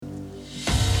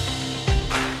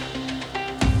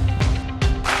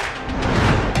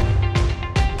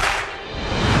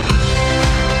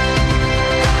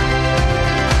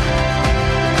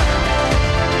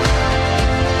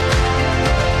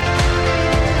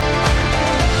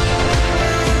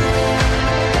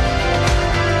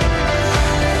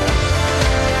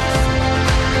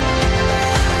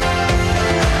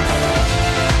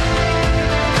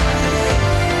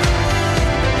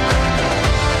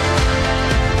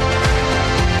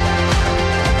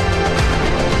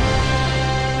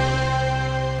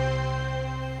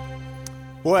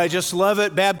Boy, I just love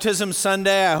it. Baptism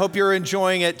Sunday. I hope you're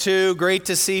enjoying it too. Great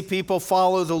to see people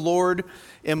follow the Lord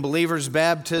in believers'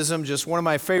 baptism. Just one of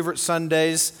my favorite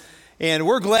Sundays. And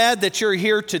we're glad that you're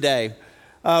here today.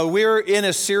 We're in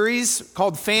a series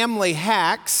called Family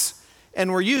Hacks.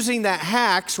 And we're using that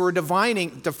hacks, we're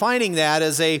defining that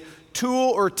as a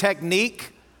tool or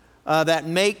technique that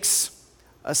makes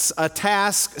a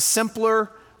task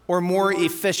simpler or more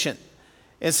efficient.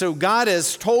 And so God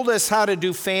has told us how to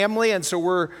do family, and so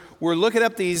we're looking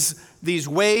up these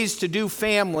ways to do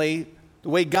family the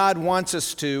way God wants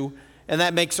us to, and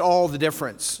that makes all the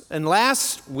difference. And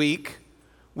last week,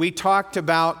 we talked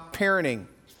about parenting.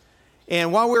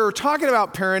 And while we were talking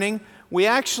about parenting, we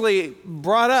actually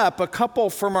brought up a couple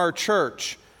from our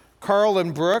church, Carl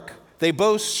and Brooke. They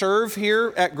both serve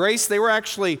here at Grace. They were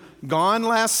actually gone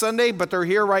last Sunday, but they're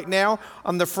here right now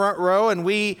on the front row, and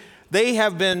they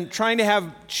have been trying to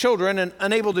have children and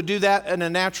unable to do that in a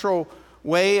natural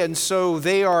way, and so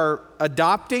they are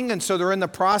adopting, and so they're in the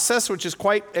process, which is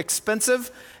quite expensive.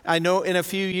 I know in a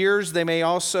few years they may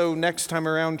also next time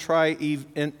around try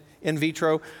in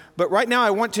vitro. But right now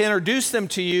I want to introduce them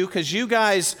to you because you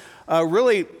guys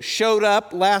really showed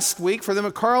up last week for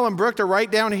them. Carl and Brooke are right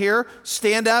down here.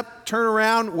 Stand up, turn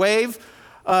around, wave.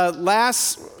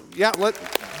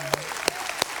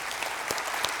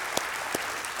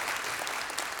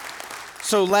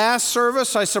 So last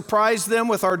service, I surprised them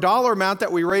with our dollar amount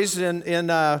that we raised in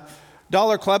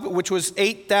Dollar Club, which was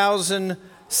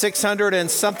 $8,600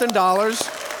 and something dollars.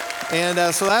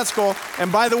 And so that's cool.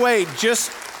 And by the way,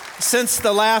 just since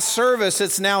the last service,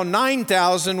 it's now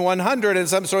 9,100 and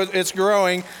something, so it's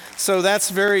growing. So that's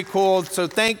very cool. So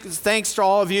thanks to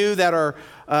all of you that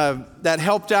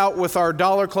helped out with our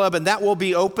Dollar Club, and that will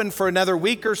be open for another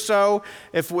week or so.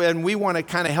 And we want to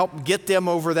kind of help get them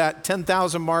over that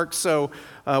 10,000 mark. So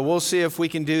we'll see if we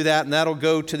can do that, and that'll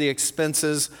go to the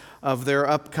expenses of their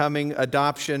upcoming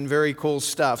adoption. Very cool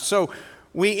stuff. So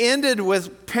we ended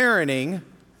with parenting,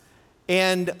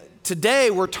 and today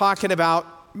we're talking about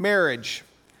marriage.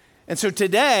 And so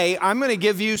today I'm going to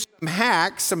give you some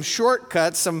hacks, some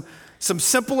shortcuts, some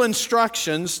simple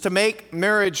instructions to make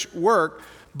marriage work.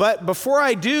 But before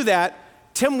I do that,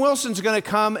 Tim Wilson's going to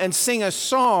come and sing a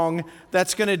song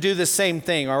that's going to do the same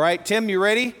thing. All right, Tim, you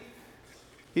ready?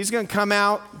 He's going to come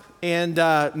out, and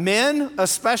men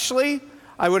especially,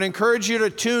 I would encourage you to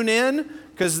tune in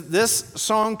because this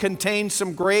song contains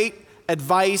some great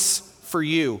advice for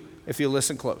you if you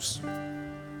listen close.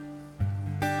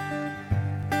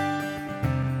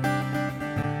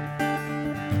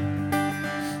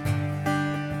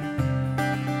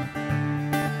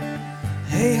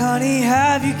 Hey honey,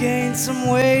 have you gained some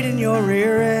weight in your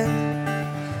rear end?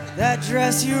 That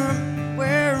dress you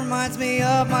wear reminds me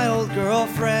of my old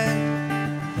girlfriend.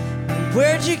 And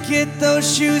where'd you get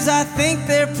those shoes? I think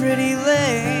they're pretty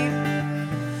lame.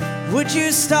 Would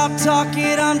you stop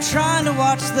talking? I'm trying to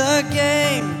watch the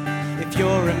game. If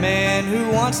you're a man who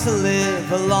wants to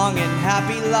live a long and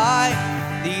happy life,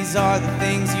 these are the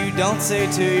things you don't say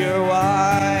to your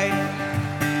wife.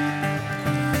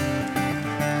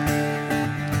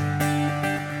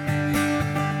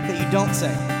 Don't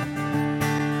say.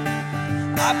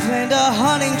 I planned a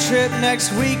hunting trip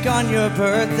next week on your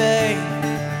birthday.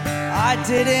 I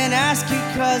didn't ask you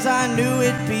cause I knew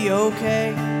it'd be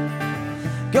okay.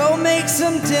 Go make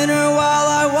some dinner while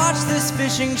I watch this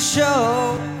fishing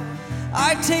show.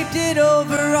 I taped it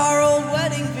over our old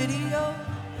wedding video.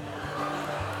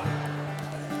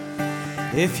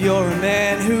 If you're a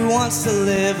man who wants to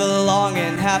live a long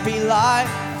and happy life,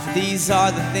 these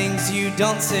are the things you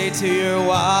don't say to your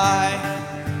wife.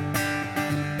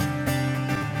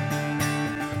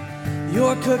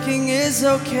 Your cooking is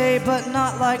okay, but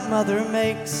not like mother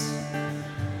makes.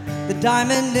 The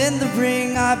diamond in the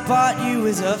ring I bought you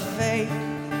is a fake.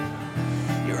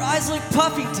 Your eyes look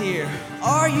puffy, dear.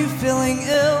 Are you feeling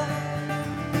ill?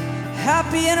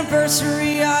 Happy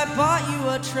anniversary, I bought you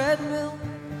a treadmill.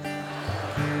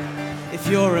 If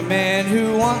you're a man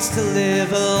who wants to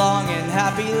live a long and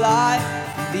happy life,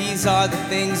 these are the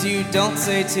things you don't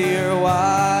say to your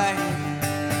wife.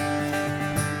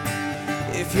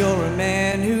 If you're a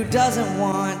man who doesn't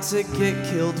want to get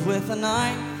killed with a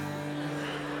knife,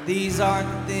 these are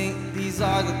the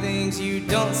things you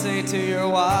don't say to your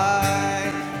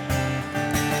wife.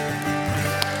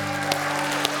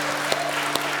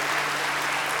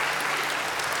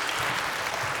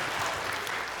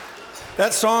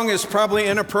 That song is probably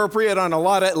inappropriate on a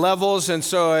lot of levels, and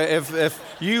so if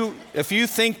you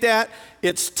think that,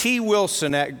 it's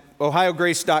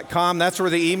twilson@ohiograce.com. That's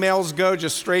where the emails go,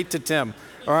 just straight to Tim.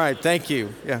 All right, thank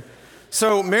you. Yeah.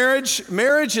 So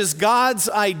marriage is God's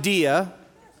idea,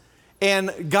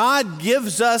 And God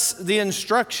gives us the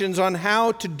instructions on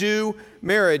how to do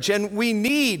marriage. And we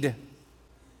need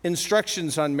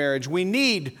instructions on marriage. We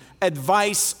need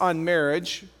advice on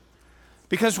marriage.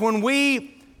 Because when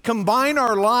we combine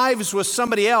our lives with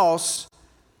somebody else,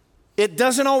 it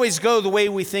doesn't always go the way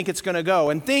we think it's going to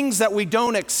go. And things that we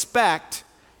don't expect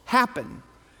happen.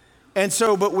 And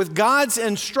so, but with God's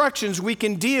instructions, we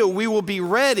will be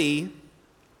ready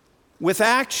with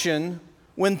action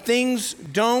when things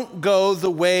don't go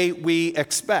the way we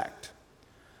expect.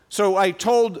 So I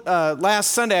told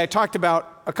last Sunday, I talked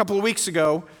about a couple of weeks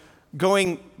ago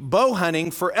going bow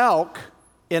hunting for elk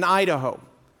in Idaho.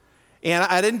 And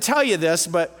I didn't tell you this,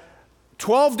 but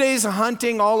 12 days of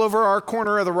hunting all over our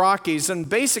corner of the Rockies, and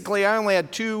basically I only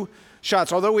had 2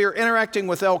 shots. Although we were interacting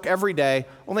with elk every day,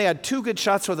 only had 2 good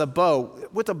shots with a bow.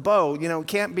 With a bow, it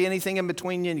can't be anything in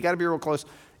between you, and you got to be real close.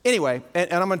 Anyway,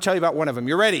 and I'm going to tell you about one of them.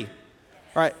 You ready?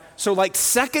 All right. So like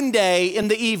second day in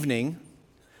the evening,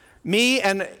 me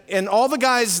and all the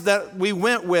guys that we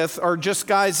went with are just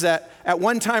guys that at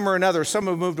one time or another, some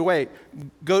have moved away,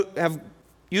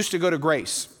 used to go to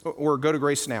Grace or go to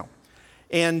Grace now.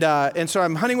 And so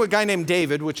I'm hunting with a guy named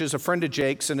David, which is a friend of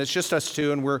Jake's, and it's just us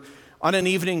 2, and we're on an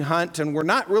evening hunt, and we're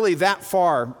not really that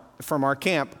far from our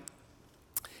camp.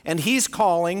 And he's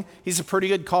calling. He's a pretty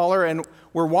good caller, and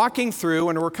we're walking through,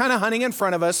 and we're kind of hunting in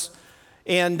front of us,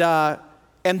 and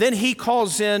then he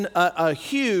calls in a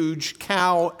huge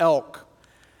cow elk.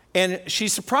 And she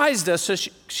surprised us. So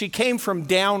she came from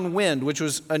downwind, which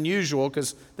was unusual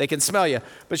because they can smell you.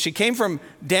 But she came from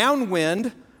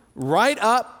downwind right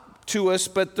up to us,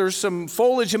 but there's some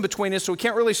foliage in between us, so we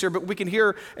can't really see her, but we can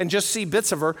hear and just see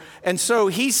bits of her. And so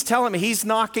he's telling me, he's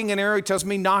knocking an arrow. He tells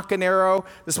me, knock an arrow.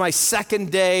 This is my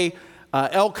second day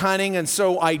elk hunting, and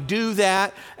so I do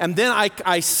that. And then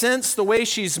I sense the way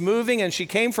she's moving, and she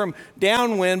came from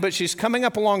downwind, but she's coming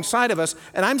up alongside of us,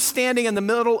 and I'm standing in the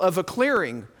middle of a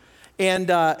clearing. And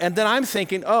then I'm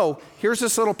thinking, oh, here's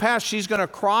this little path. She's going to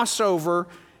cross over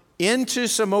into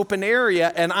some open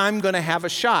area, and I'm going to have a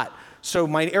shot. So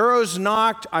my arrow's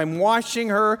knocked, I'm watching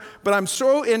her, but I'm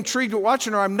so intrigued with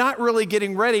watching her, I'm not really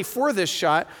getting ready for this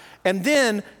shot. And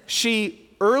then she,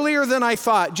 earlier than I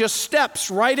thought, just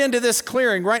steps right into this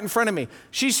clearing right in front of me.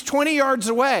 She's 20 yards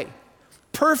away,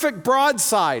 perfect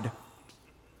broadside.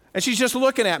 And she's just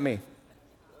looking at me.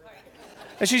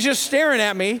 And she's just staring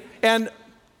at me, and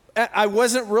I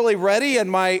wasn't really ready,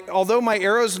 and although my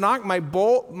arrow's knocked, my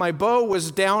bow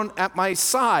was down at my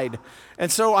side.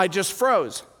 And so I just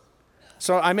froze.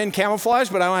 So I'm in camouflage,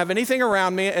 but I don't have anything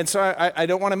around me, and so I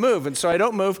don't want to move. And so I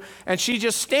don't move, and she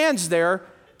just stands there,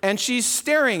 and she's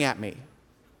staring at me.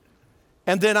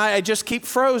 And then I just keep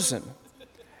frozen.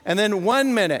 And then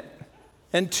 1 minute,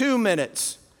 and 2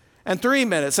 minutes, and 3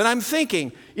 minutes. And I'm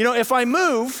thinking, if I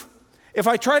move, if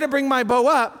I try to bring my bow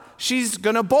up, she's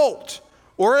going to bolt.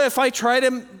 Or if I try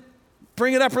to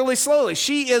bring it up really slowly.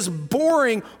 She is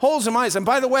boring holes in my eyes. And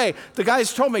by the way, the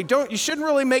guys told me, you shouldn't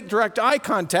really make direct eye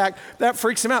contact. That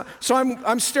freaks him out. So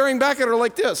I'm staring back at her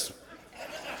like this.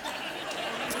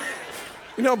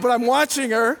 But I'm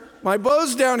watching her. My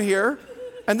bow's down here.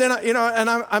 And then, and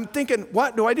I'm thinking,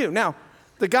 what do I do? Now,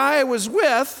 the guy I was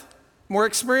with, more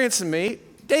experienced than me,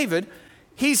 David,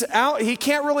 he's out. He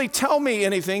can't really tell me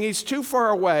anything. He's too far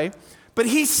away. But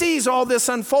he sees all this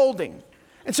unfolding.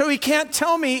 And so he can't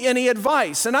tell me any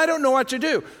advice, and I don't know what to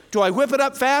do. Do I whip it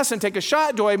up fast and take a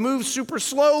shot? Do I move super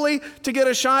slowly to get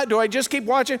a shot? Do I just keep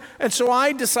watching? And so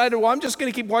I decided, I'm just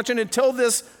going to keep watching until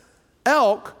this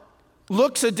elk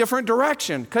looks a different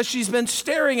direction, because she's been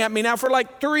staring at me now for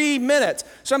like 3 minutes.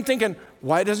 So I'm thinking,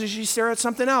 why doesn't she stare at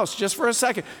something else just for a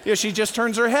second? She just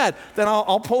turns her head. Then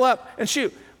I'll pull up and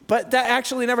shoot. But that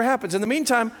actually never happens. In the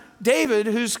meantime, David,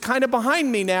 who's kind of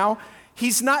behind me now,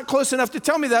 he's not close enough to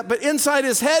tell me that, but inside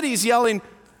his head, he's yelling,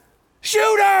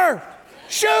 shoot her!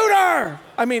 Shoot her!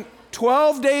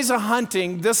 12 days of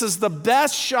hunting, this is the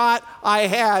best shot I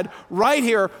had right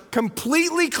here,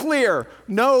 completely clear.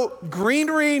 No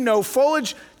greenery, no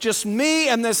foliage, just me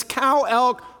and this cow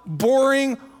elk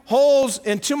boring holes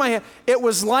into my head. It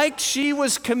was like she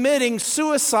was committing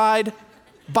suicide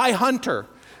by hunter.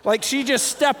 Like she just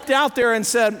stepped out there and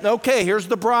said, okay, here's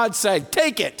the broadside,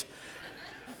 take it.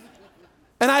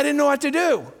 And I didn't know what to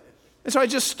do. And so I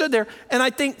just stood there. And I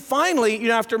think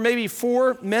finally, after maybe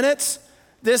 4 minutes,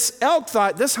 this elk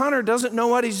thought, this hunter doesn't know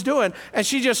what he's doing. And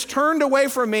she just turned away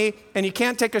from me, and you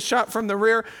can't take a shot from the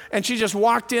rear. And she just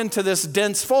walked into this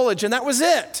dense foliage. And that was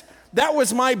it. That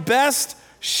was my best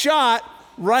shot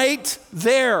right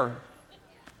there.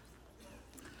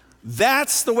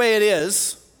 That's the way it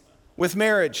is with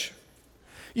marriage.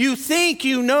 You think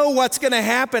you know what's going to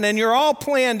happen, and you're all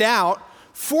planned out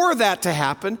for that to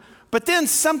happen, but then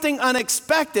something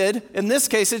unexpected, in this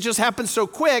case, it just happened so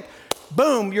quick,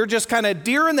 boom, you're just kind of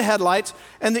deer in the headlights,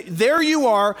 and there you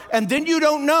are, and then you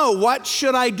don't know, what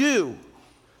should I do?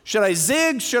 Should I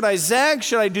zig? Should I zag?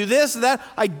 Should I do this or that?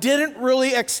 I didn't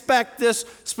really expect this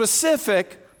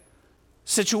specific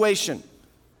situation.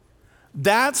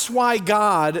 That's why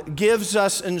God gives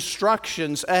us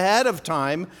instructions ahead of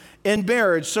time in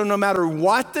marriage. So no matter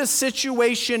what the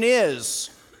situation is,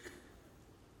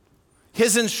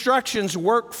 His instructions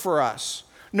work for us.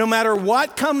 No matter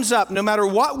what comes up, no matter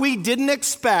what we didn't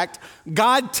expect,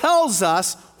 God tells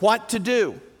us what to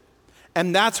do.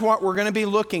 And that's what we're going to be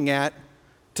looking at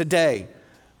today.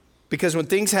 Because when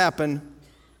things happen,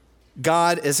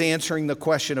 God is answering the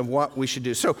question of what we should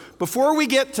do. So before we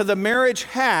get to the marriage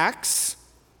hacks,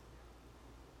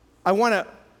 I want to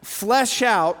flesh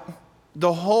out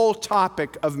the whole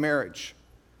topic of marriage.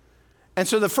 And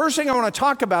so the first thing I want to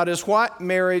talk about is what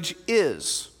marriage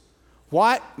is.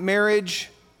 What marriage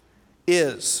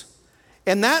is.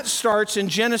 And that starts in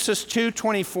Genesis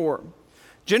 2:24.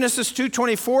 Genesis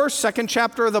 2:24, second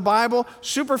chapter of the Bible,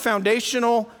 super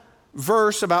foundational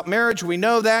verse about marriage. We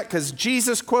know that because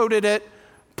Jesus quoted it,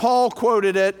 Paul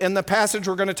quoted it, in the passage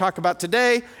we're going to talk about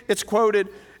today, it's quoted.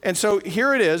 And so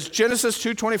here it is, Genesis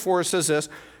 2:24 says this,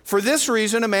 "For this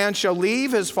reason a man shall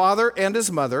leave his father and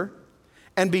his mother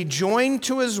and be joined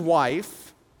to his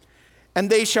wife, and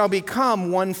they shall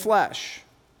become one flesh."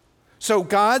 So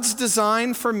God's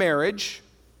design for marriage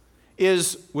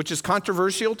is, which is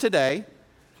controversial today,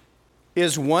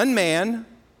 is one man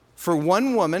for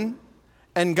one woman,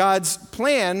 and God's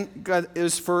plan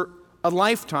is for a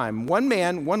lifetime. One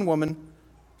man, one woman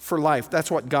for life. That's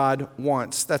what God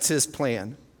wants. That's His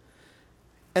plan.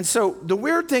 And so the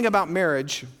weird thing about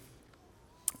marriage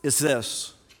is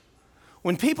this.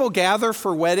 When people gather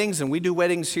for weddings, and we do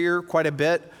weddings here quite a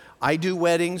bit, I do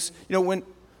weddings. You know,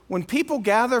 when people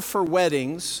gather for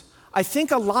weddings, I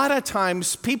think a lot of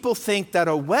times people think that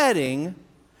a wedding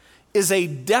is a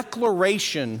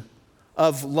declaration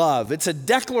of love. It's a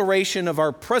declaration of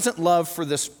our present love for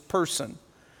this person.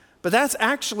 But that's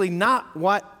actually not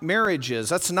what marriage is.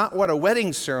 That's not what a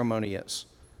wedding ceremony is.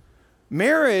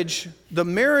 Marriage, the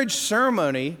marriage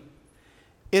ceremony,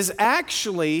 is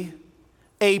actually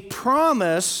a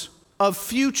promise of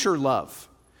future love.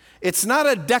 It's not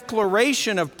a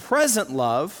declaration of present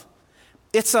love.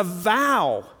 It's a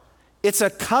vow. It's a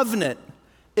covenant.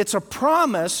 It's a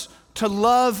promise to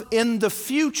love in the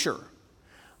future.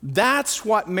 That's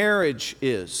what marriage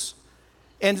is.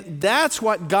 And that's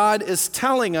what God is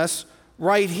telling us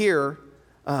right here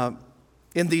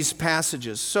in these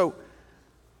passages. So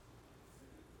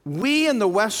we in the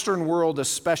Western world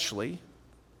especially,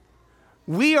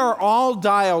 we are all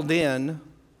dialed in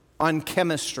on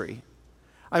chemistry.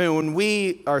 I mean, when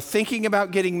we are thinking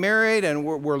about getting married and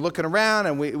we're looking around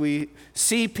and we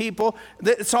see people,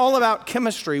 it's all about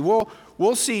chemistry.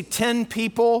 We'll see 10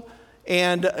 people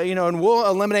and we'll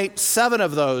eliminate 7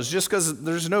 of those just because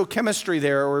there's no chemistry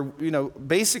there, or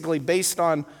basically based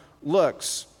on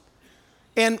looks.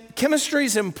 And chemistry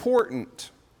is important.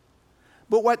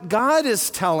 But what God is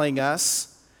telling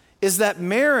us is that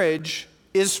marriage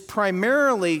is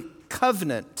primarily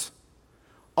covenant.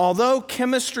 Although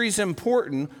chemistry is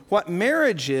important, what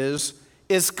marriage is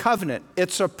covenant.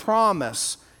 It's a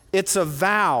promise. It's a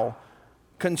vow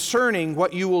concerning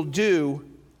what you will do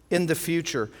in the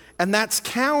future. And that's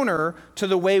counter to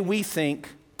the way we think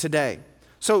today.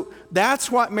 So that's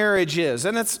what marriage is.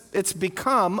 And it's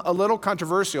become a little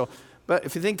controversial. But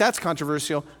if you think that's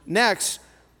controversial, next,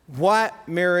 what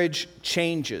marriage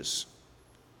changes.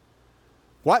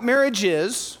 What marriage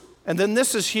is, and then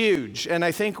this is huge, and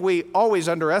I think we always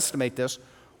underestimate this,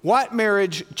 what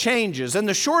marriage changes. And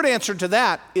the short answer to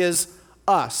that is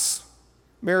us.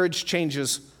 Marriage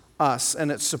changes us,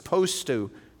 and it's supposed to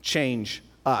change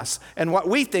us. And what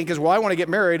we think is, well, I want to get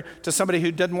married to somebody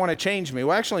who doesn't want to change me.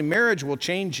 Well, actually, marriage will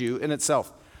change you in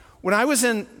itself. When I was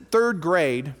in 3rd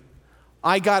grade,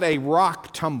 I got a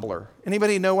rock tumbler.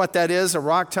 Anybody know what that is, a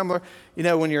rock tumbler?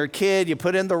 When you're a kid, you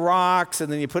put in the rocks,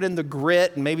 and then you put in the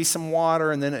grit and maybe some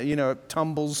water, and then, it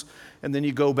tumbles, and then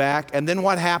you go back. And then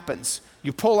what happens?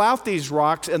 You pull out these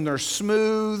rocks, and they're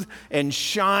smooth and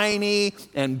shiny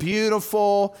and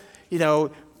beautiful. By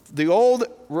the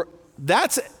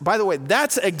way,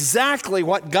 that's exactly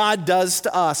what God does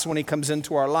to us when He comes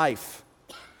into our life.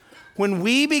 When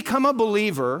we become a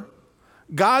believer,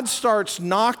 God starts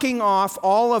knocking off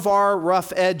all of our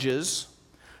rough edges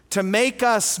to make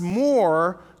us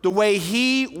more the way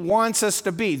He wants us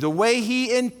to be, the way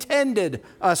He intended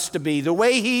us to be, the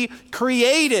way He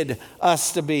created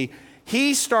us to be.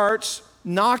 He starts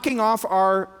knocking off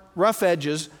our rough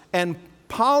edges and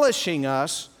polishing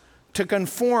us to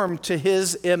conform to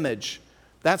his image.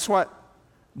 That's what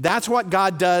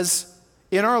God does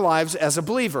in our lives as a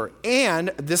believer. And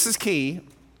this is key,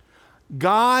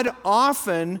 God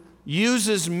often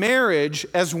uses marriage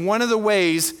as one of the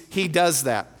ways he does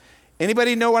that.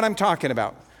 Anybody know what I'm talking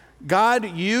about? God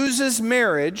uses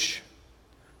marriage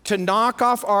to knock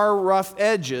off our rough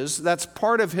edges. That's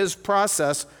part of his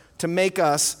process to make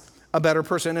us a better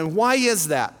person. And why is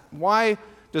that? Why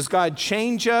does God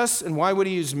change us, and why would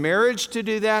he use marriage to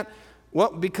do that?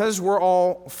 Well, because we're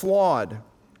all flawed.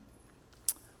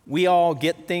 We all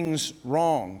get things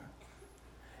wrong.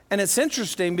 And it's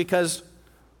interesting because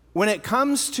when it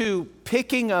comes to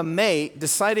picking a mate,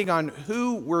 deciding on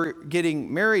who we're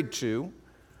getting married to,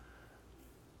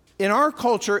 in our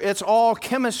culture, it's all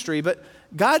chemistry, but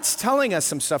God's telling us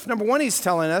some stuff. Number one, he's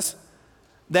telling us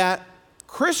that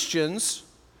Christians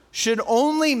should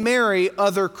only marry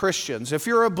other Christians. If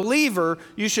you're a believer,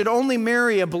 you should only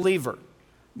marry a believer.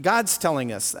 God's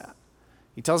telling us that.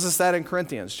 He tells us that in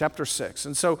Corinthians chapter 6.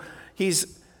 And so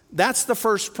that's the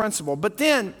first principle. But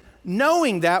then,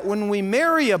 knowing that when we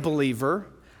marry a believer,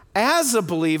 as a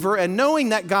believer, and knowing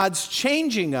that God's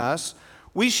changing us,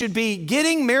 we should be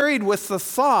getting married with the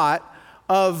thought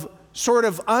of sort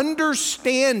of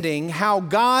understanding how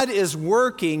God is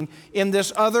working in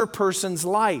this other person's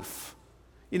life.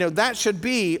 You know, that should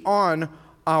be on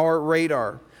our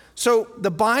radar. So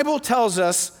the Bible tells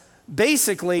us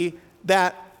basically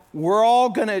that we're all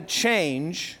going to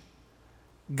change.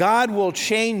 God will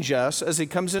change us as he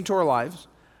comes into our lives.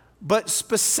 But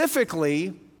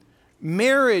specifically,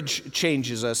 marriage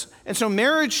changes us. And so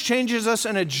marriage changes us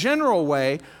in a general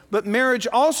way, but marriage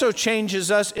also changes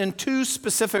us in two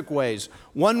specific ways.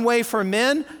 One way for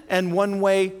men and one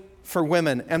way for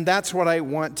women. And that's what I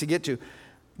want to get to.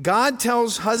 God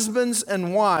tells husbands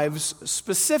and wives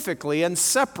specifically and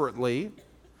separately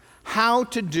how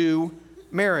to do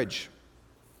marriage.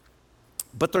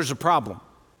 But there's a problem.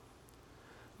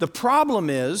 The problem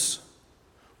is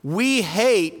we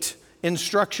hate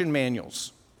instruction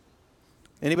manuals.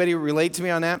 Anybody relate to me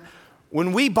on that?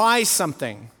 When we buy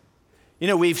something, you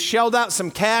know, we've shelled out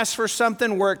some cash for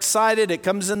something, we're excited, it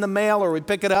comes in the mail or we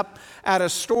pick it up at a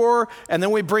store, and then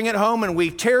we bring it home and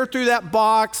we tear through that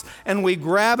box and we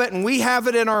grab it and we have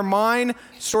it in our mind,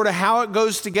 sort of how it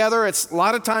goes together. It's a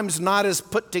lot of times not as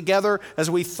put together as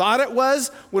we thought it was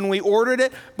when we ordered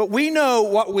it, but we know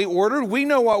what we ordered, we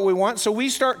know what we want, so we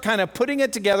start kind of putting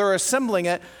it together, assembling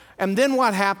it, and then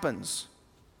what happens?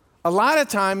 A lot of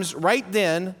times, right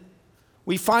then,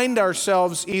 we find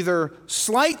ourselves either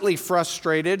slightly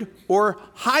frustrated or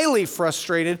highly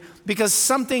frustrated because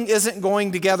something isn't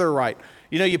going together right.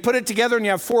 You know, you put it together and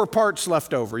you have 4 parts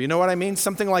left over. You know what I mean?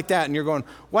 Something like that. And you're going,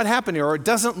 what happened here? Or it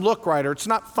doesn't look right, or it's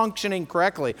not functioning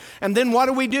correctly. And then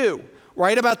what do?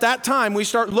 Right about that time, we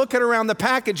start looking around the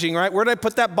packaging, right? Where did I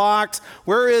put that box?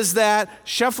 Where is that?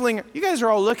 Shuffling. You guys are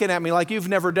all looking at me like you've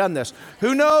never done this.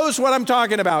 Who knows what I'm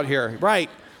talking about here? Right.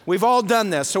 We've all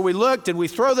done this. So we looked and we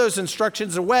throw those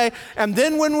instructions away. And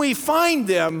then when we find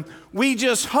them, we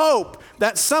just hope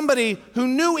that somebody who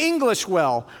knew English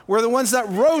well were the ones that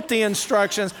wrote the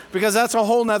instructions, because that's a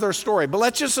whole nother story. But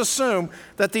let's just assume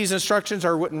that these instructions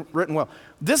are written well.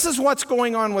 This is what's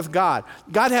going on with God.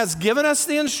 God has given us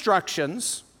the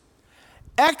instructions.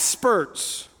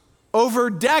 Experts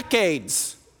over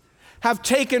decades have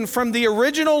taken from the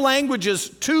original languages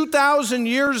 2,000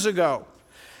 years ago,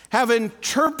 have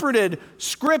interpreted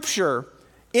Scripture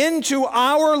into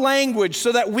our language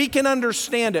so that we can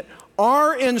understand it.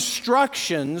 Our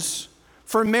instructions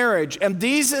for marriage, and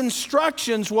these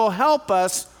instructions will help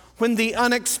us when the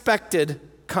unexpected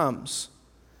comes.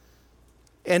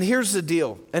 And here's the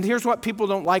deal, and here's what people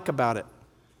don't like about it.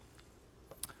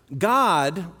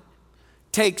 God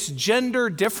takes gender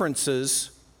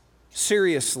differences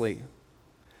seriously,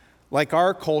 like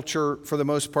our culture, for the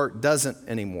most part, doesn't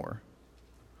anymore.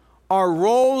 Our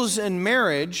roles in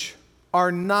marriage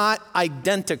are not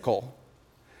identical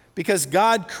because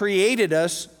God created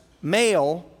us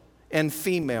male and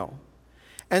female.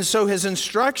 And so his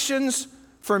instructions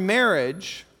for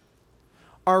marriage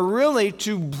are really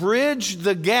to bridge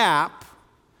the gap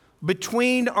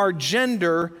between our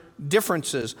gender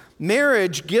differences.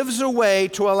 Marriage gives a way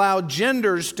to allow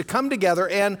genders to come together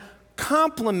and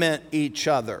complement each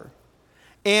other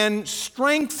and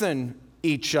strengthen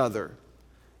each other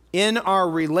in our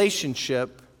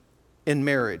relationship in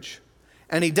marriage.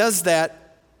 And he does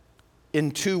that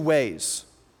in 2 ways.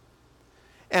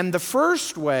 And the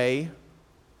first way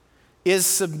is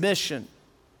submission.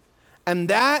 And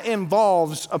that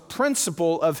involves a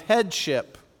principle of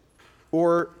headship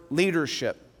or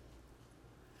leadership.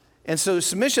 And so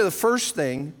submission is the first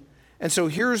thing. And so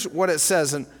here's what it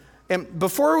says. And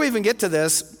before we even get to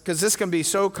this, because this can be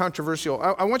so controversial,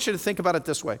 I want you to think about it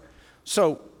this way.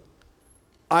 So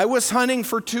I was hunting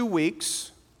for 2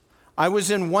 weeks. I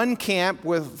was in one camp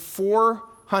with 4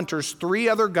 hunters, 3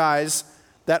 other guys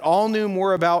that all knew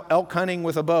more about elk hunting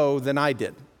with a bow than I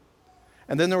did.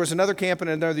 And then there was another camp in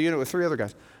another unit with 3 other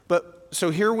guys. But so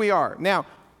here we are. Now,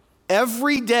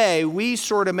 every day we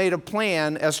sort of made a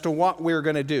plan as to what we were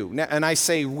going to do. Now, and I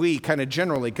say we kind of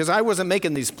generally because I wasn't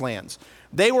making these plans.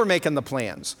 They were making the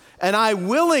plans. And I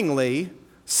willingly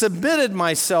submitted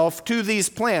myself to these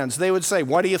plans. They would say,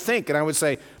 "What do you think?" And I would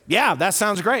say, "Yeah, that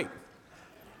sounds great."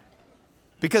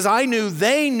 Because I knew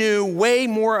they knew way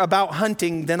more about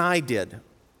hunting than I did.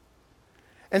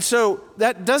 And so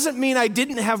that doesn't mean I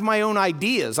didn't have my own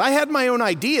ideas. I had my own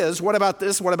ideas. What about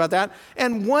this? What about that?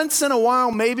 And once in a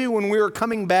while, maybe when we were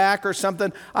coming back or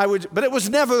something, but it was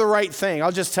never the right thing,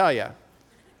 I'll just tell you.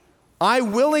 I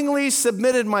willingly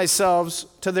submitted myself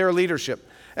to their leadership.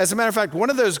 As a matter of fact, one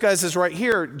of those guys is right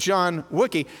here, John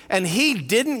Wookie, and he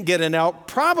didn't get an elk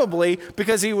probably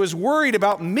because he was worried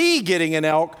about me getting an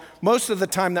elk most of the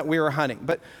time that we were hunting.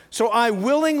 But so I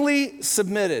willingly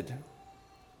submitted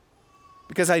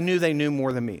because I knew they knew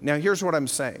more than me. Now, here's what I'm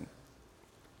saying.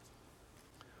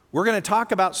 We're going to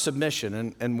talk about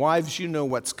submission, and wives, you know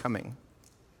what's coming.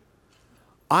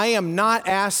 I am not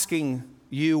asking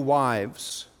you,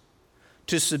 wives,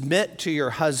 to submit to your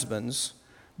husbands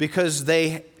because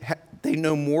they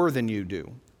know more than you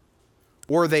do,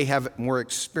 or they have more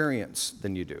experience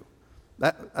than you do.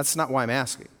 That's not why I'm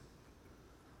asking.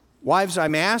 Wives,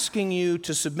 I'm asking you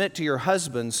to submit to your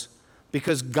husbands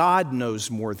because God knows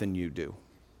more than you do.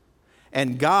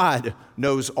 And God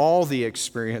knows all the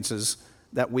experiences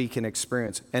that we can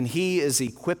experience. And He is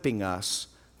equipping us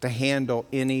to handle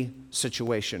any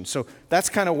situation. So that's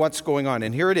kind of what's going on.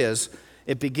 And here it is.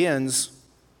 It begins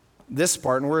this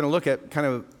part, and we're going to look at kind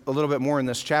of a little bit more in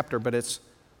this chapter, but it's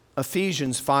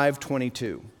Ephesians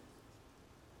 5:22.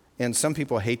 And some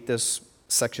people hate this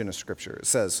section of Scripture. It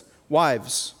says,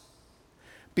 "Wives,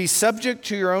 be subject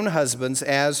to your own husbands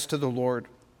as to the Lord.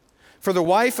 For the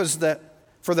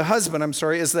husband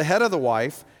is the head of the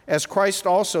wife, as Christ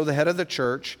also the head of the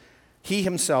church, He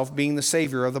Himself being the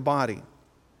Savior of the body.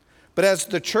 But as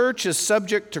the church is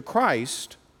subject to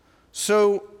Christ,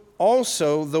 so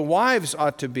also the wives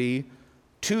ought to be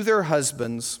to their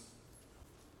husbands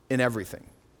in everything."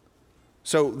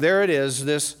 So there it is,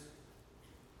 this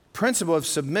principle of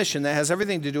submission that has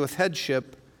everything to do with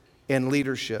headship and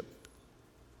leadership.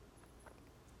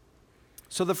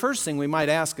 So the first thing we might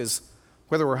ask is,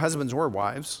 whether we're husbands or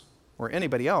wives or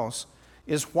anybody else,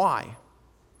 is why?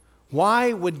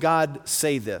 Why would God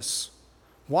say this?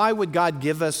 Why would God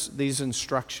give us these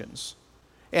instructions?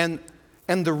 And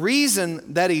the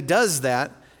reason that He does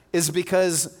that is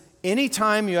because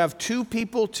anytime you have 2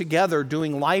 people together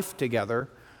doing life together,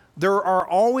 there are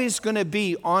always going to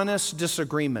be honest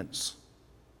disagreements.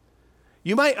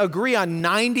 You might agree on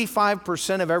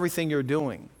 95% of everything you're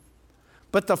doing,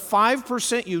 but the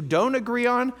 5% you don't agree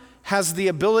on has the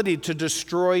ability to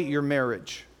destroy your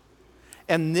marriage.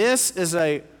 And this is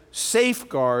a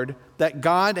safeguard that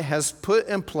God has put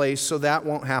in place so that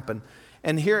won't happen.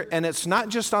 And it's not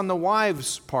just on the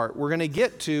wives' part. We're going to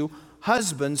get to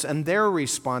husbands and their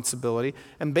responsibility.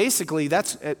 And basically,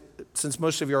 that's, since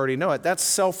most of you already know it, that's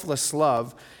selfless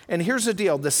love. And here's the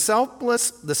deal. The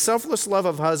selfless love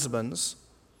of husbands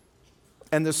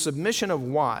and the submission of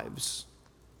wives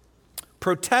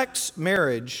protects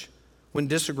marriage when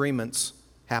disagreements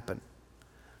happen.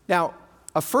 Now,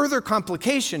 a further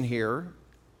complication here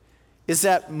is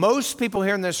that most people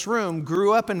here in this room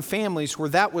grew up in families where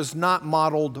that was not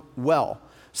modeled well.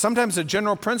 Sometimes a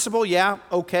general principle, yeah,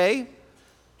 okay,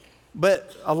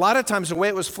 but a lot of times the way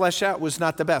it was fleshed out was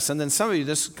not the best. And then some of you,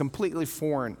 this is completely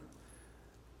foreign,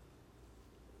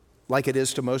 like it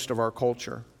is to most of our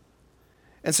culture.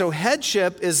 And so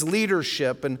headship is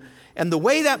leadership, and the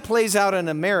way that plays out in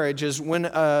a marriage is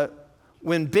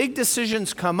when big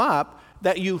decisions come up,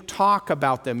 that you talk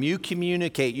about them, you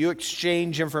communicate, you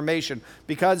exchange information,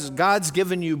 because God's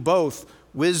given you both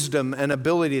wisdom and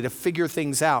ability to figure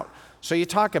things out. So you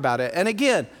talk about it. And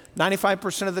again,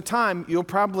 95% of the time, you'll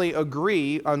probably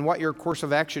agree on what your course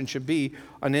of action should be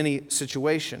on any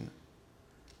situation.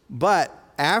 But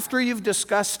after you've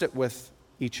discussed it with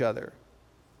each other,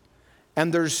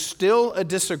 and there's still a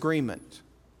disagreement,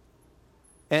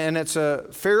 and it's a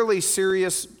fairly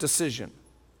serious decision,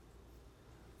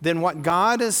 then what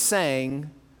God is saying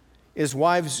is,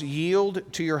 wives, yield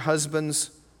to your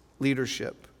husband's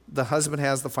leadership. The husband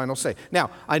has the final say. Now,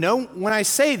 I know when I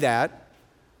say that,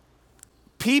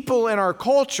 people in our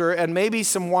culture, and maybe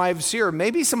some wives here,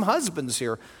 maybe some husbands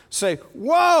here, say,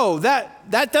 whoa,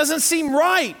 that doesn't seem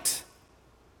right.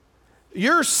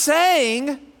 You're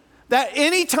saying that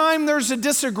anytime there's a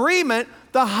disagreement,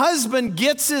 the husband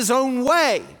gets his own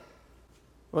way.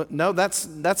 Well, no,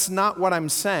 that's not what I'm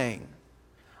saying.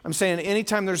 I'm saying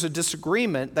anytime there's a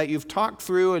disagreement that you've talked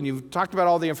through and you've talked about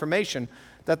all the information,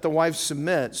 that the wife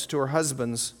submits to her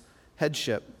husband's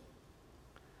headship.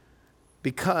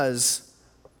 Because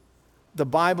the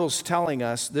Bible's telling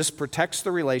us this protects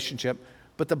the relationship,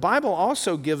 but the Bible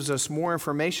also gives us more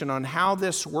information on how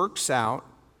this works out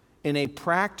in a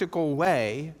practical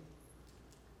way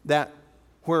that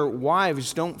where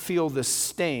wives don't feel the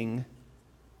sting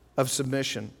of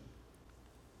submission.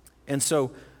 And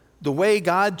so the way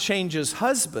God changes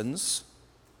husbands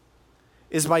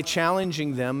is by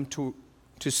challenging them to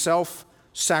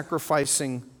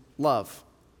self-sacrificing love.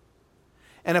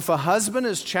 And if a husband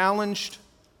is challenged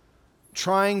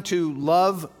trying to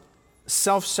love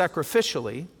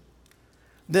self-sacrificially,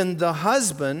 then the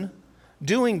husband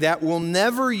doing that will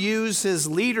never use his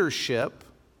leadership,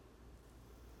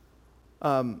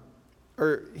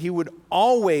 or he would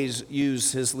always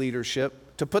use his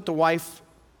leadership to put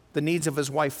the needs of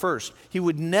his wife first. He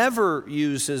would never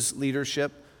use his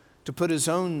leadership to put his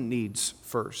own needs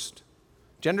first.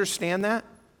 Do you understand that?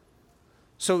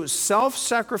 So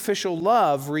self-sacrificial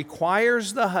love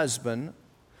requires the husband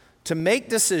to make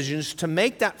decisions, to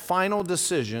make that final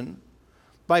decision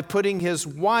by putting his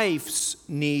wife's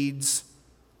needs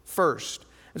first.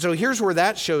 And so here's where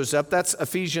that shows up. That's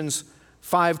Ephesians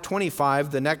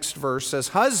 5:25. The next verse says,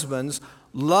 "Husbands,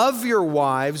 love your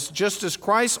wives just as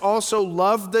Christ also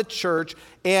loved the church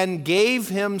and gave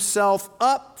himself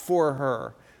up for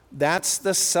her." That's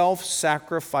the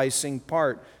self-sacrificing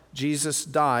part. Jesus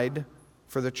died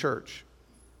for the church.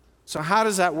 So how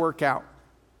does that work out?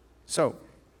 So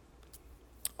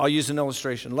I'll use an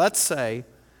illustration. Let's say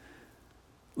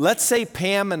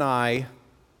Pam and I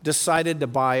decided to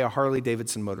buy a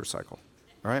Harley-Davidson motorcycle,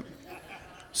 all right?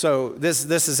 So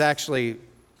this is actually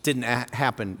didn't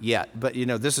happen yet, but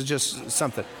this is just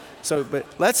something. But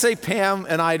let's say Pam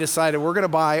and I decided we're going to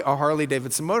buy a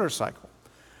Harley-Davidson motorcycle.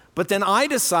 But then I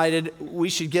decided we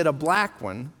should get a black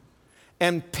one,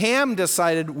 and Pam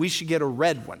decided we should get a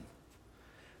red one.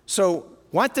 So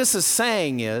what this is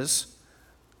saying is,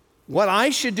 what I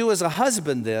should do as a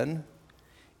husband then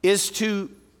is to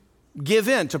give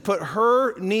in, to put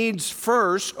her needs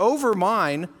first over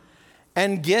mine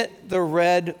and get the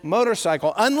red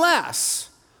motorcycle, unless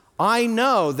I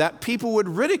know that people would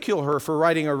ridicule her for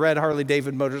riding a red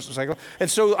Harley-Davidson motorcycle, and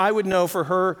so I would know for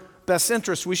her best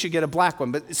interest we should get a black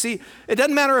one. But see, it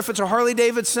doesn't matter if it's a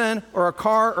Harley-Davidson or a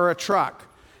car or a truck.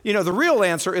 The real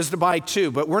answer is to buy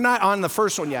two, but we're not on the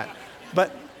first one yet.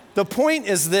 But the point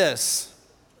is this.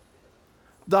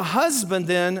 The husband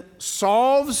then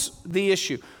solves the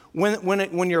issue.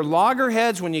 When you're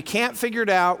loggerheads, when you can't figure it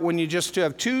out, when you just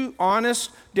have two honest,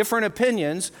 different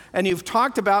opinions, and you've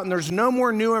talked about and there's no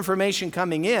more new information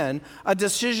coming in, a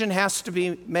decision has to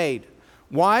be made.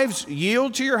 Wives,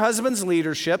 yield to your husband's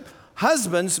leadership.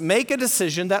 Husbands, make a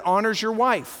decision that honors your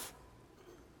wife.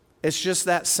 It's just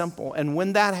that simple. And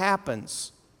when that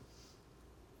happens,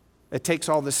 it takes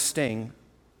all the sting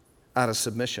out of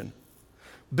submission.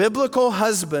 Biblical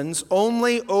husbands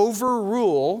only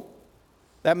overrule,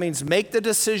 that means make the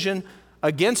decision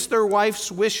against their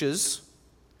wife's wishes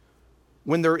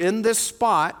when they're in this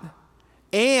spot,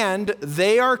 and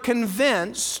they are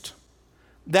convinced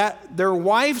that their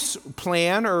wife's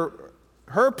plan or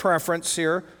her preference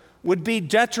here would be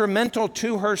detrimental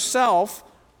to herself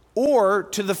or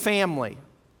to the family.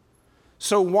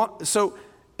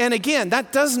 And again,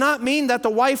 that does not mean that the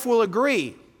wife will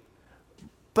agree.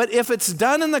 But if it's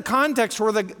done in the context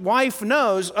where the wife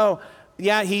knows, oh,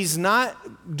 yeah, he's not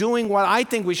doing what I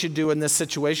think we should do in this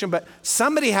situation, but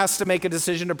somebody has to make a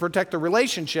decision to protect the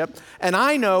relationship, and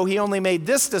I know he only made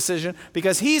this decision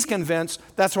because he's convinced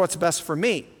that's what's best for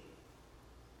me.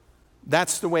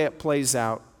 That's the way it plays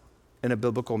out in a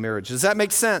biblical marriage. Does that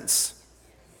make sense?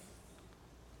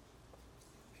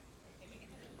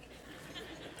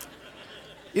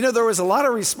 There was a lot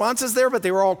of responses there, but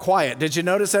they were all quiet. Did you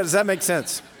notice that? Does that make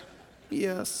sense?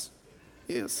 Yes.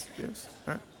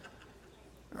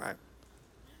 All right.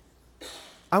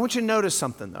 I want you to notice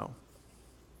something, though.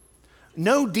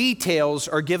 No details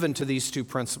are given to these two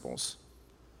principles.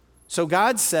 So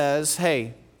God says,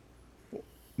 hey,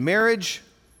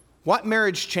 what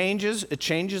marriage changes? It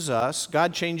changes us.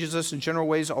 God changes us in general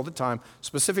ways all the time.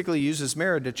 Specifically uses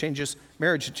marriage to change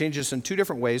us in two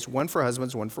different ways, one for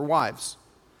husbands, one for wives.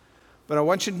 But I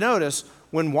want you to notice,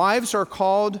 when wives are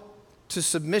called to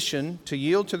submission, to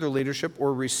yield to their leadership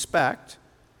or respect,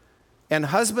 and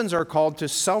husbands are called to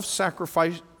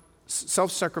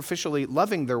self-sacrificially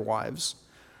loving their wives,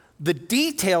 the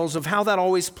details of how that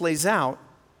always plays out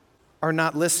are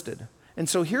not listed. And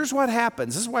so here's what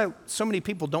happens. This is why so many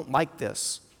people don't like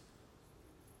this.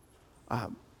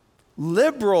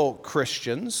 Liberal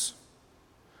Christians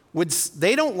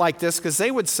they don't like this because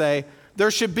they would say there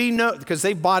should be no, because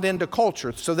they bought into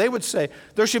culture. So they would say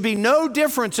there should be no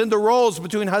difference in the roles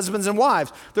between husbands and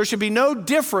wives. There should be no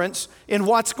difference in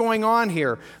what's going on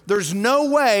here. There's no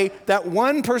way that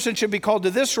one person should be called to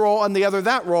this role and the other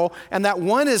that role, and that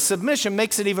one is submission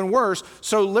makes it even worse.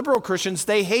 So liberal Christians,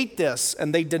 they hate this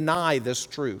and they deny this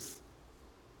truth.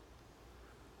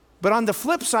 But on the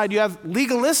flip side, you have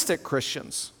legalistic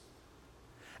Christians.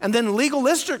 And then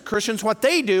legalistic Christians, what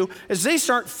they do is they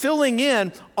start filling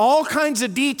in all kinds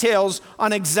of details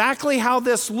on exactly how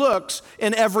this looks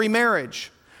in every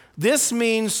marriage. This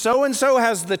means so-and-so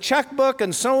has the checkbook,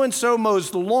 and so-and-so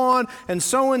mows the lawn, and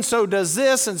so-and-so does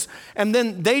this, and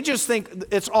then they just think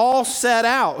it's all set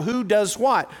out, who does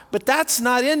what. But that's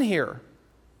not in here.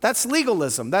 That's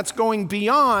legalism. That's going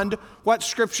beyond what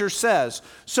Scripture says.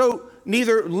 So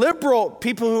neither liberal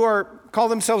people who call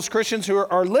themselves Christians who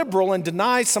are liberal and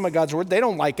deny some of God's word, they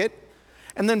don't like it.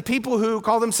 And then people who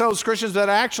call themselves Christians that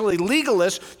are actually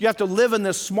legalists, you have to live in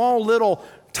this small little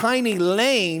tiny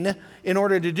lane in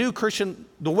order to do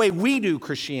the way we do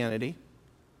Christianity.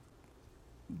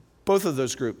 Both of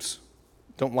those groups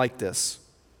don't like this.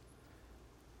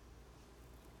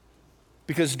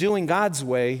 Because doing God's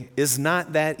way is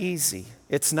not that easy.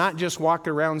 It's not just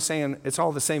walking around saying it's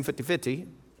all the same 50-50.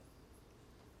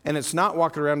 And it's not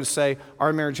walking around to say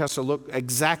our marriage has to look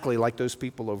exactly like those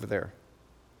people over there.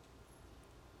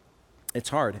 It's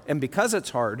hard. And because it's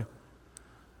hard,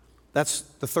 that's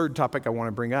the third topic I want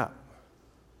to bring up.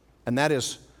 And that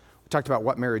is, we talked about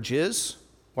what marriage is,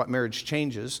 what marriage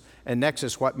changes, and next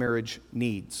is what marriage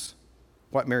needs.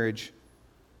 What marriage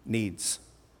needs.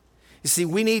 You see,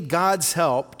 we need God's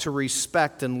help to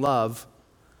respect and love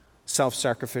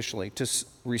self-sacrificially. To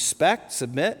respect,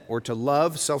 submit, or to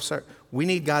love self-sacrificially. We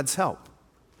need God's help.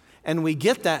 And we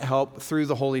get that help through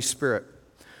the Holy Spirit.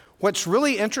 What's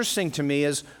really interesting to me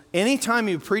is anytime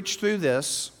you preach through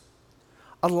this,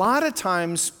 a lot of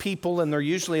times people, and they're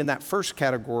usually in that first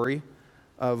category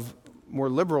of more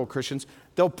liberal Christians,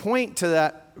 they'll point to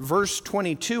that verse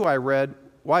 22 I read,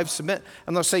 wives submit,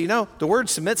 and they'll say, the word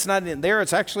submit's not in there.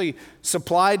 It's actually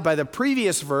supplied by the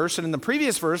previous verse. And in the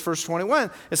previous verse, verse 21,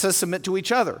 it says submit to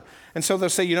each other. And so they'll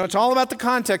say, it's all about the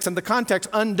context, and the context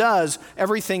undoes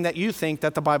everything that you think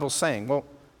that the Bible's saying. Well,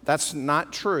 that's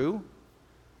not true.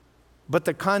 But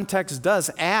the context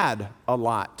does add a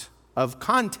lot of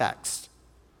context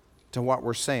to what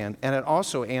we're saying. And it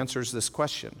also answers this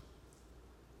question: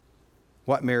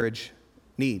 what marriage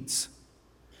needs.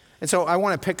 And so I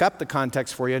want to pick up the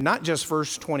context for you, not just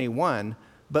verse 21,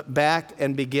 but back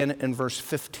and begin in verse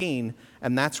 15,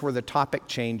 and that's where the topic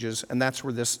changes, and that's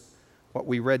where what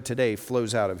we read today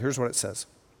flows out of. Here's what it says.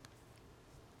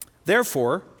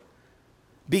 Therefore,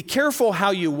 be careful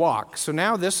how you walk. So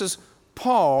now this is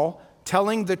Paul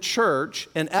telling the church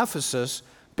in Ephesus,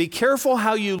 be careful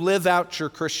how you live out your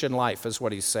Christian life, is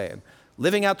what he's saying.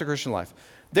 Living out the Christian life.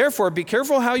 Therefore, be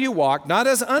careful how you walk, not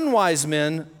as unwise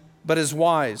men, but as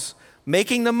wise,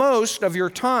 making the most of your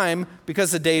time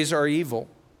because the days are evil.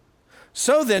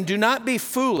 So then, do not be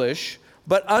foolish,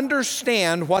 but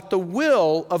understand what the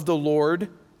will of the Lord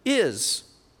is.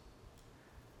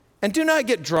 And do not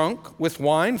get drunk with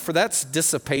wine, for that's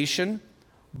dissipation,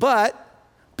 but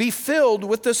be filled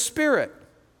with the Spirit,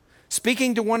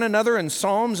 speaking to one another in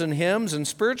psalms and hymns and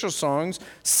spiritual songs,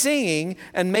 singing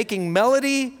and making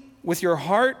melody with your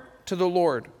heart to the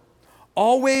Lord,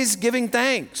 always giving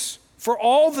thanks for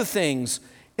all the things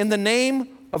in the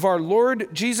name of our Lord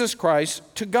Jesus Christ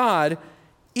to God,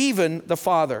 even the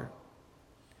Father.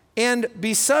 And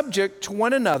be subject to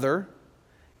one another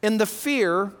in the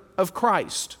fear of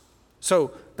Christ.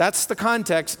 So that's the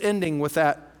context ending with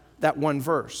that one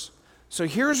verse. So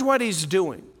here's what he's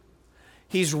doing.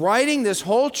 He's writing this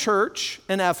whole church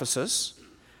in Ephesus,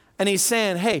 and he's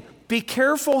saying, hey, be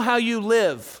careful how you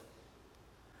live.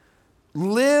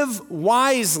 Live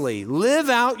wisely. Live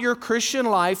out your Christian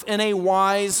life in a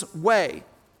wise way.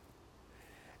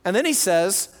 And then he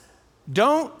says,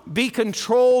 don't be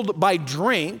controlled by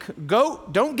drink.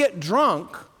 Don't get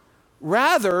drunk.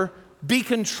 Rather, be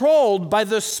controlled by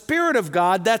the Spirit of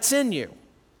God that's in you.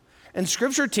 And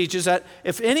Scripture teaches that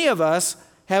if any of us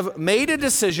have made a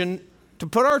decision to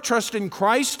put our trust in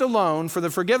Christ alone for the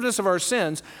forgiveness of our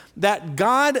sins, that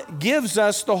God gives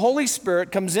us the Holy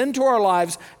Spirit, comes into our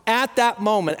lives at that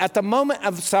moment, at the moment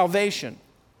of salvation.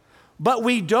 But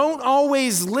we don't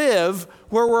always live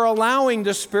where we're allowing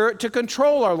the Spirit to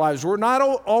control our lives. We're not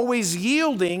always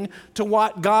yielding to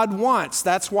what God wants.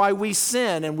 That's why we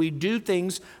sin and we do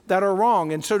things that are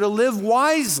wrong. And so to live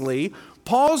wisely,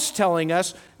 Paul's telling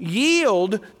us,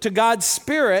 yield to God's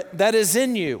Spirit that is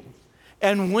in you.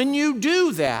 And when you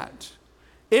do that,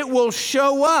 it will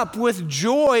show up with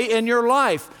joy in your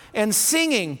life and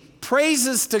singing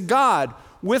praises to God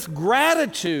with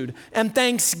gratitude and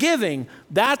thanksgiving.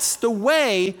 That's the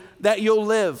way that you'll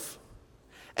live.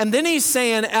 And then he's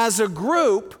saying, as a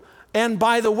group, and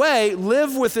by the way,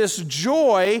 live with this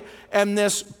joy and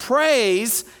this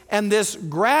praise and this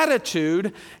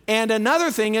gratitude. And another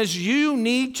thing is you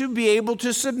need to be able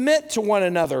to submit to one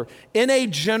another in a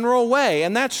general way.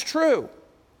 And that's true.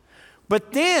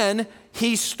 But then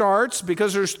he starts,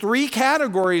 because there's 3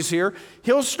 categories here,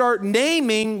 he'll start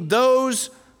naming those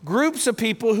groups of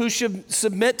people who should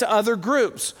submit to other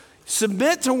groups.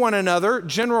 Submit to one another,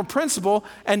 general principle.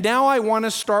 And now I want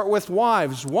to start with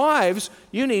wives. Wives,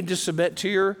 you need to submit to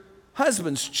your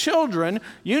husbands. Children,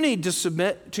 you need to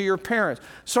submit to your parents.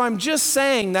 So I'm just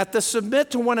saying that the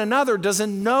submit to one another does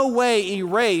in no way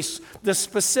erase the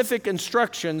specific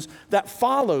instructions that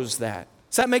follows that.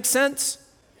 Does that make sense?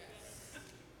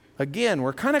 Again,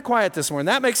 we're kind of quiet this morning.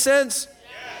 That makes sense?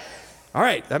 Yes. All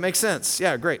right, that makes sense.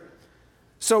 Yeah, great.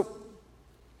 So,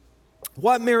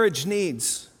 what marriage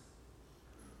needs?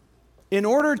 In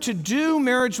order to do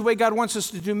marriage the way God wants us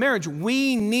to do marriage,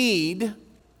 we need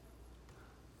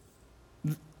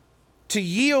to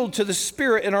yield to the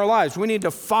Spirit in our lives. We need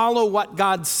to follow what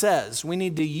God says. We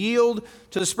need to yield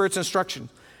to the Spirit's instruction.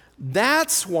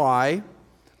 That's why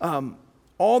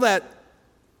all that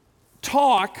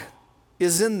talk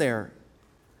is in there.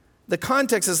 The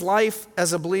context is life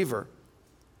as a believer.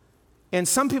 And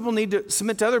some people need to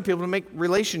submit to other people to make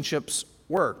relationships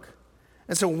work.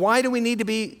 And so why do we need to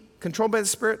be controlled by the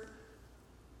Spirit?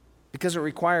 Because it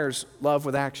requires love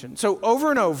with action. So over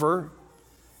and over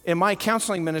in my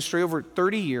counseling ministry, over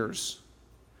 30 years,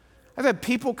 I've had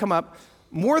people come up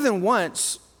more than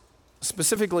once,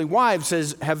 specifically wives,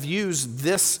 have used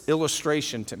this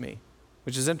illustration to me,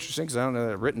 which is interesting because I don't know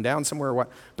that it's written down somewhere or what.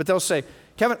 But they'll say,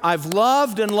 Kevin, I've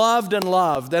loved and loved and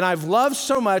loved, and I've loved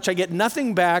so much, I get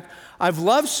nothing back. I've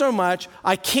loved so much,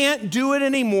 I can't do it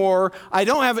anymore. I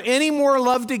don't have any more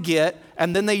love to get.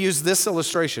 And then they use this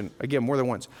illustration, again, more than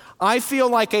once. I feel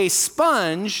like a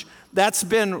sponge that's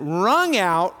been wrung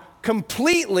out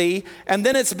completely, and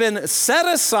then it's been set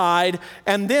aside,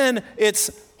 and then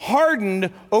it's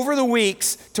hardened over the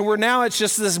weeks to where now it's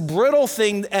just this brittle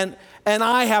thing, and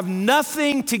I have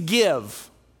nothing to give.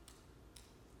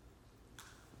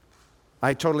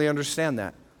 I totally understand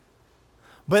that.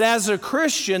 But as a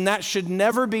Christian, that should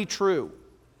never be true.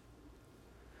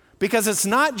 Because it's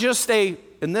not just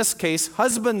in this case,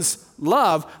 husband's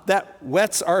love that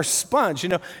wets our sponge.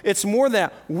 It's more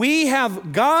that we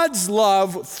have God's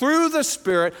love through the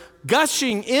Spirit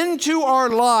gushing into our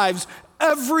lives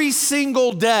every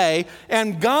single day,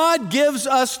 and God gives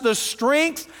us the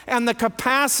strength and the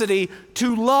capacity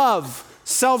to love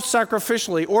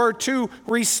self-sacrificially, or to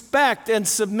respect and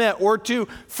submit, or to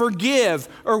forgive,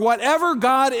 or whatever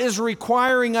God is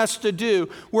requiring us to do.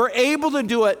 We're able to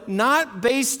do it not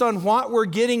based on what we're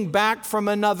getting back from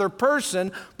another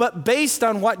person, but based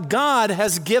on what God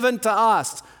has given to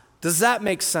us. Does that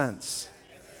make sense?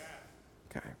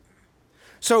 Okay.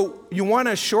 So you want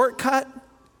a shortcut?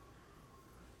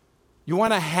 You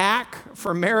want a hack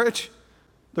for marriage?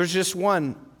 There's just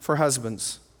one for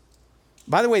husbands.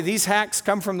 By the way, these hacks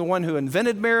come from the one who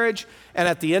invented marriage, and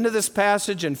at the end of this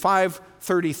passage in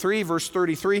 5:33, verse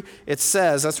 33, it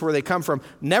says, that's where they come from,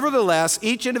 nevertheless,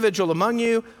 each individual among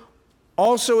you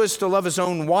also is to love his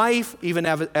own wife, even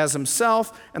as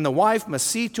himself, and the wife must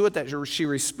see to it that she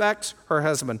respects her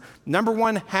husband. Number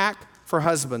one hack for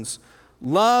husbands,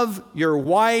 love your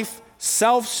wife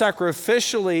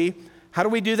self-sacrificially. How do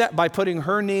we do that? By putting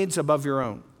her needs above your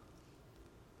own.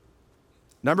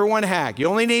 Number one hack. You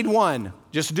only need one.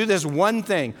 Just do this one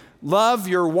thing. Love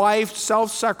your wife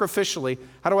self-sacrificially.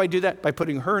 How do I do that? By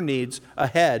putting her needs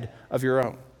ahead of your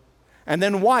own. And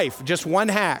then wife, just one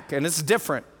hack, and it's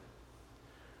different.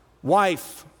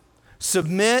 Wife,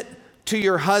 submit to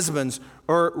your husbands,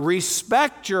 or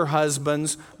respect your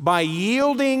husbands by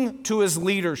yielding to his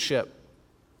leadership.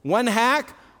 One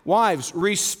hack. Wives,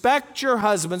 respect your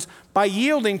husbands by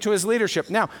yielding to his leadership.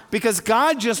 Now, because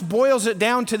God just boils it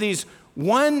down to these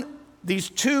one these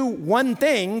two one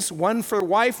things, one for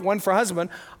wife, one for husband.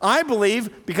 I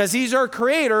believe because he's our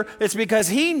creator, it's because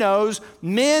he knows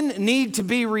men need to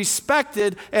be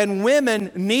respected and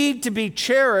women need to be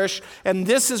cherished, and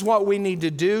this is what we need to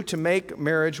do to make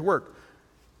marriage work.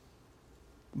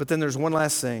 But then there's one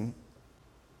last thing.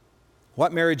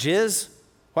 What marriage is,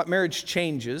 what marriage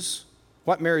changes,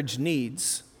 what marriage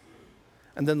needs,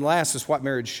 and then last is what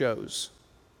marriage shows.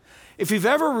 If you've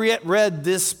ever read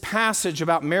this passage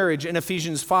about marriage in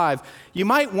Ephesians 5, you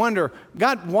might wonder,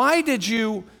 God, why did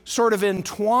you sort of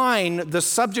entwine the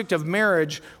subject of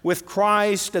marriage with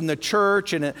Christ and the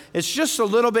church? And it's just a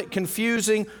little bit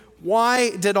confusing.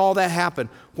 Why did all that happen?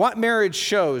 What marriage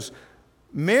shows?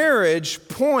 Marriage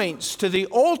points to the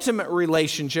ultimate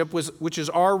relationship, which is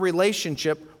our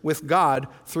relationship with God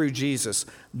through Jesus.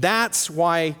 That's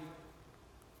why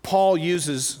Paul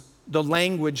uses the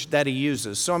language that he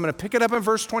uses. So I'm going to pick it up in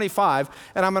verse 25,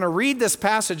 and I'm going to read this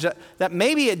passage that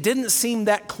maybe it didn't seem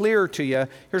that clear to you.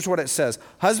 Here's what it says.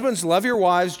 Husbands, love your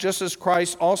wives just as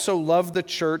Christ also loved the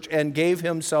church and gave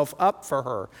himself up for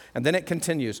her. And then it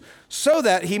continues, so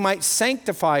that he might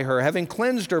sanctify her, having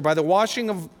cleansed her by the washing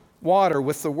of water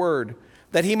with the word,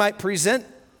 that he might present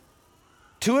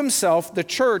to himself the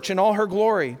church in all her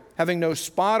glory, having no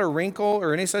spot or wrinkle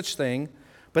or any such thing,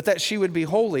 but that she would be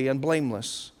holy and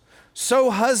blameless.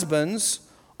 So husbands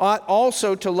ought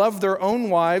also to love their own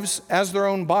wives as their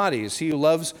own bodies. He who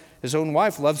loves his own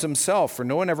wife loves himself, for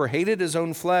no one ever hated his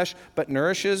own flesh, but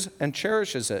nourishes and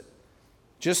cherishes it,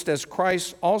 just as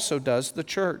Christ also does the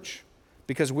church,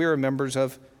 because we are members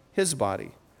of his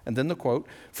body. And then the quote,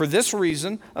 for this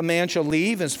reason a man shall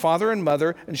leave his father and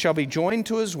mother and shall be joined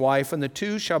to his wife, and the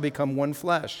two shall become one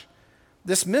flesh.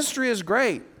 This mystery is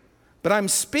great, but I'm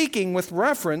speaking with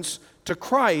reference to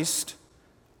Christ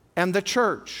and the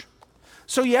church.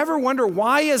 So you ever wonder,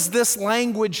 why is this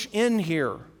language in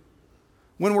here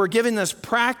when we're giving this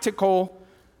practical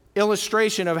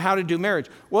illustration of how to do marriage?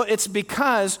 Well, it's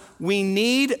because we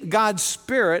need God's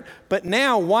Spirit, but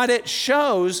now what it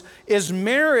shows is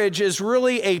marriage is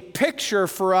really a picture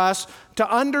for us to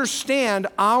understand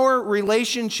our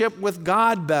relationship with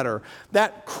God better.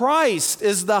 That Christ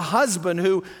is the husband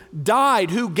who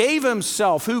died, who gave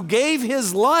himself, who gave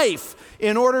his life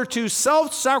in order to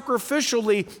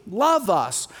self-sacrificially love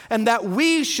us, and that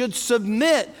we should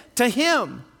submit to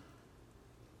him.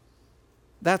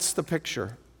 That's the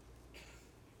picture.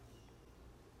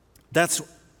 That's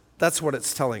what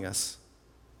it's telling us.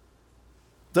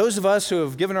 Those of us who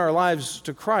have given our lives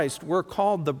to Christ, we're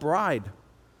called the bride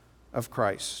of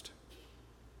Christ.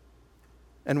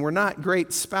 And we're not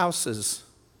great spouses,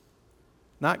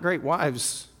 not great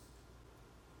wives.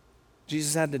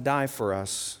 Jesus had to die for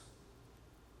us.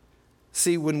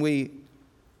 See, when we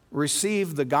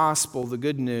receive the gospel, the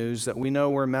good news that we know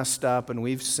we're messed up and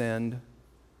we've sinned,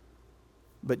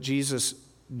 but Jesus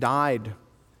died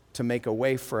to make a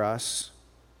way for us,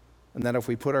 and that if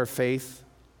we put our faith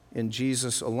in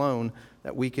Jesus alone,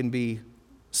 that we can be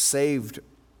saved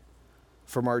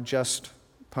from our just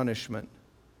punishment.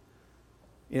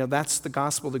 You know, that's the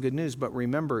gospel, the good news. But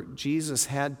remember, Jesus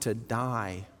had to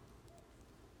die,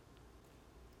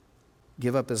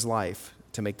 give up his life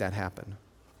to make that happen.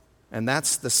 And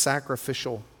that's the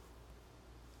sacrificial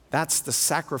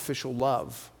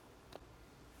love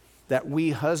that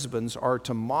we husbands are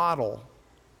to model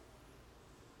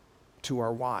to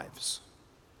our wives.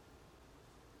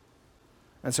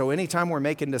 And so anytime we're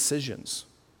making decisions,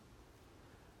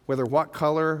 whether what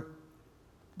color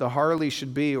the Harley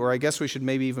should be, or I guess we should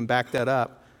maybe even back that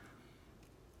up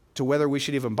to whether we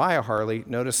should even buy a Harley.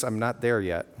 Notice I'm not there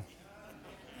yet.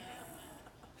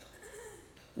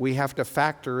 We have to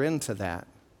factor into that.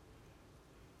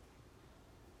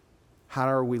 How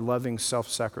are we loving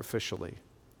self-sacrificially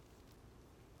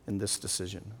in this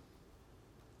decision?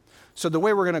 So the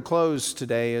way we're going to close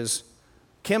today is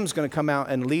Kim's going to come out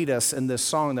and lead us in this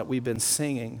song that we've been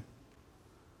singing.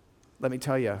 Let me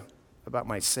tell you about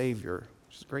my Savior,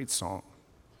 which is a great song.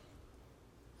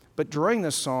 But during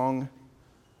this song,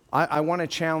 I want to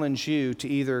challenge you to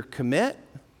either commit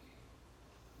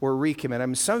or recommit. I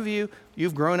mean, some of you,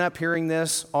 you've grown up hearing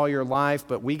this all your life,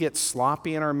 but we get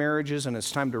sloppy in our marriages, and it's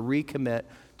time to recommit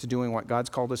to doing what God's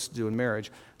called us to do in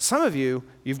marriage. Some of you,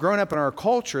 you've grown up in our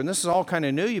culture, and this is all kind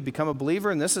of new. You've become a believer,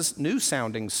 and this is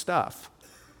new-sounding stuff.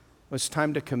 It's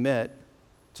time to commit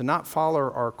to not follow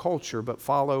our culture, but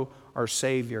follow our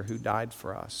Savior who died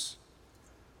for us.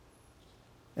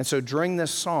 And so during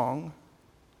this song,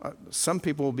 some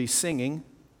people will be singing,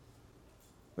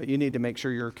 but you need to make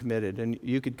sure you're committed. And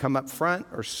you could come up front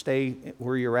or stay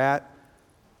where you're at,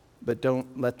 but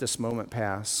don't let this moment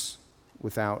pass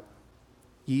without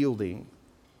yielding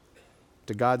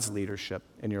to God's leadership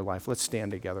in your life. Let's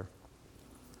stand together.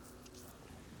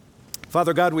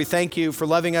 Father God, we thank you for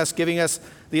loving us, giving us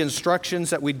the instructions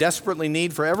that we desperately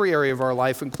need for every area of our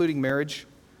life, including marriage.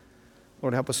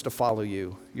 Lord, help us to follow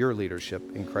you, your leadership,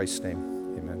 in Christ's name.